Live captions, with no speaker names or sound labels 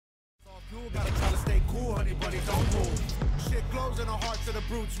don't move. Shit glows in the hearts of the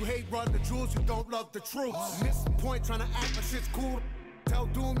brutes. You hate run the jewels, you don't love the truth. Miss the point trying to act like shit's cool. Tell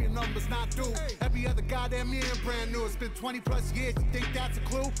Doom your number's not due. Every other goddamn year brand new. It's been 20 plus years, you think that's a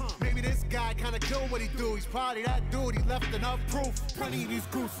clue? Maybe this guy kinda killed what he do. He's probably that dude, he left enough proof. Plenty of these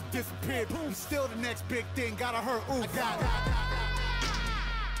gooses disappeared. He's still the next big thing, gotta hurt. Ooh, I got it.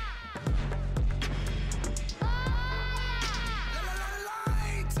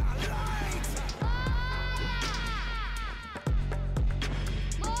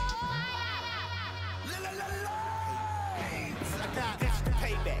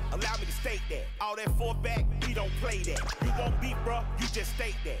 Allow me to state that. All that four back, we don't play that. You won't beat, bruh, you just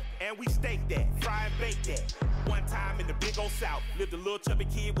state that. And we stake that, fry and bake that. One time in the big old South, lived a little chubby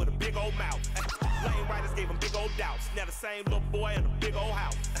kid with a big old mouth. Lane riders gave him big old doubts. Now the same little boy in a big old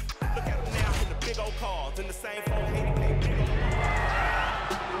house. Look at him now in the big old cars, in the same phone.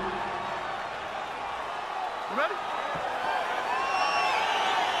 You ready?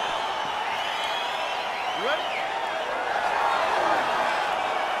 You ready?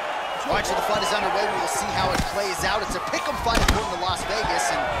 All right, so the fight is underway. We will see how it plays out. It's a pick'em fight according to Las Vegas,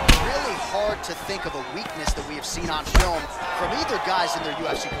 and really hard to think of a weakness that we have seen on film from either guys in their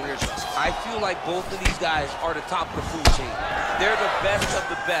UFC careers. I feel like both of these guys are the top of the food chain. They're the best of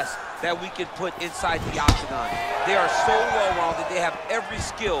the best that we can put inside the octagon. They are so well-rounded. They have every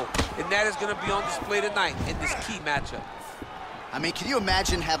skill, and that is going to be on display tonight in this key matchup. I mean, can you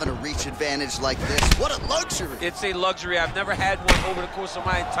imagine having a reach advantage like this? What a luxury. It's a luxury. I've never had one over the course of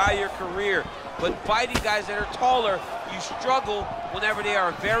my entire career. But fighting guys that are taller, you struggle whenever they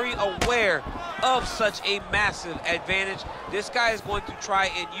are very aware of such a massive advantage. This guy is going to try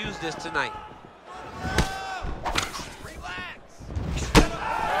and use this tonight. Relax.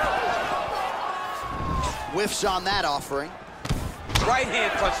 Whiffs on that offering. Right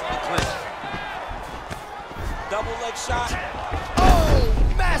hand punch from the clinch. Double leg shot.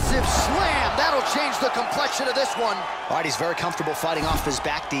 Oh, massive slam. That'll change the complexion of this one. All right, he's very comfortable fighting off his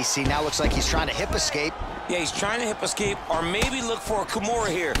back, DC. Now looks like he's trying to hip escape. Yeah, he's trying to hip escape or maybe look for a Kimura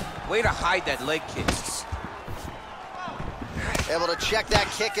here. Way to hide that leg kick. Able to check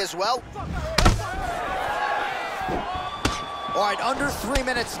that kick as well. All right, under 3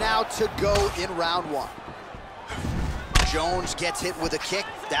 minutes now to go in round one. Jones gets hit with a kick.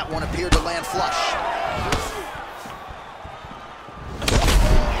 That one appeared to land flush.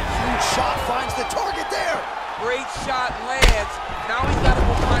 Huge shot finds the target there. Great shot lands. Now he's got to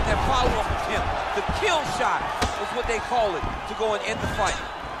go find that follow-up attempt. The kill shot is what they call it to go and end the fight.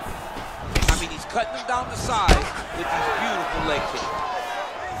 I mean, he's cutting them down the side with these beautiful leg kicks.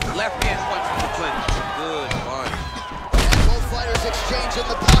 Left hand punch from the clinch. Good punch. And both fighters exchange in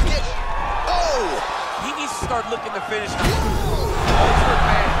the pocket. Oh! He needs to start looking to finish now. Oh, he's hurt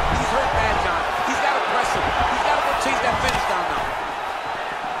bad. He's hurt bad, John. He's got to press him. He's got to go chase that finish down now.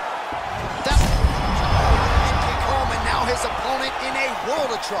 That kick home, and now his opponent in a world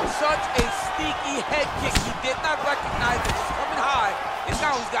of trouble. Such a sneaky head kick. He did not recognize it was coming high, and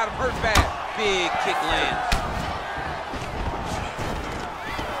now he's got him hurt bad. Big kick lands.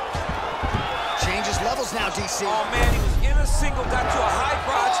 Changes levels now, DC. Oh, man, he was in a single, got to a high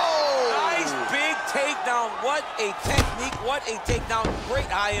crotch. Oh! Nice big takedown. What a technique, what a takedown. Great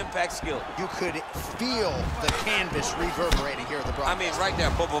high-impact skill. You could feel the canvas reverberating here at the broadcast. I mean, right there.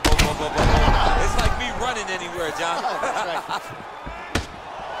 Boom, boom, boom, boom, boom, boom. It's like me running anywhere, John. Oh, that's right.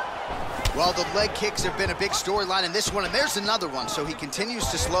 Well, the leg kicks have been a big storyline in this one, and there's another one. So he continues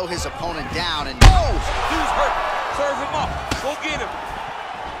to slow his opponent down, and oh, dude's hurt. Serve him up. Go get him.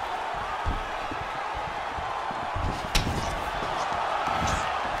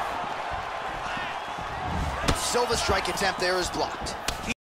 Silva's strike attempt there is blocked.